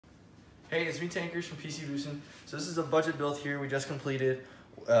Hey, it's me Tankers from PC Boostin'. So this is a budget build here we just completed.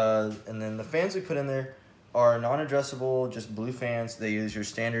 And then the fans we put in there are non-addressable, just blue fans. They use your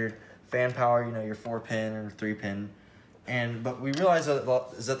standard fan power, you know, your 4-pin or 3-pin. But we realized that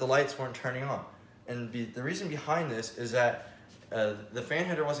the lights weren't turning on. And the reason behind this is that the fan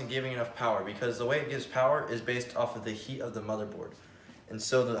header wasn't giving enough power, because the way it gives power is based off of the heat of the motherboard. And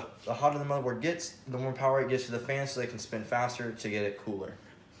so the hotter the motherboard gets, the more power it gives to the fan so they can spin faster to get it cooler.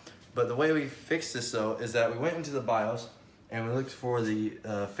 But the way we fixed this though is that we went into the BIOS and we looked for the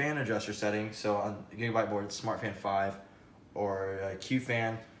fan adjuster setting. So on the Gigabyte board, it's Smart Fan 5 or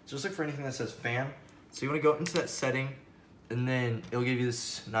QFAN. So just look for anything that says fan. So you want to go into that setting, and then it'll give you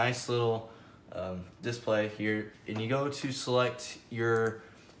this nice little display here, and you go to select your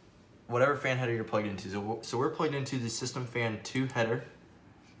whatever fan header you're plugged into. So we're plugged into the System Fan 2 header,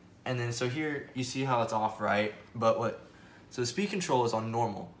 and then so here you see how it's off, right? So the speed control is on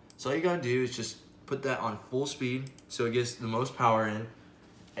normal. So all you gotta do is just put that on full speed so it gets the most power in,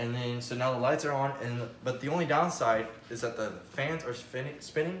 and then so now the lights are on. But the only downside is that the fans are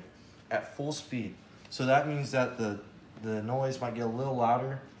spinning at full speed. So that means that the noise might get a little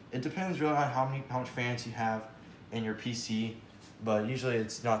louder. It depends really on how much fans you have in your PC, but usually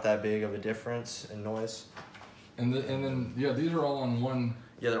it's not that big of a difference in noise. And then yeah, these are all on one.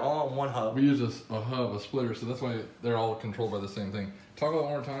 Yeah, they're all on one hub. We use a hub, a splitter, so that's why they're all controlled by the same thing. Talk about it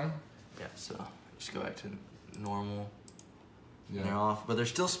one more time. Yeah, so just go back to normal. Yeah. They're off, but they're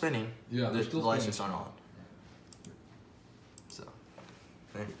still spinning. Yeah, they're still the lights spinning. just aren't on. So,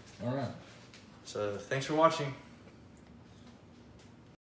 All right. So thanks for watching.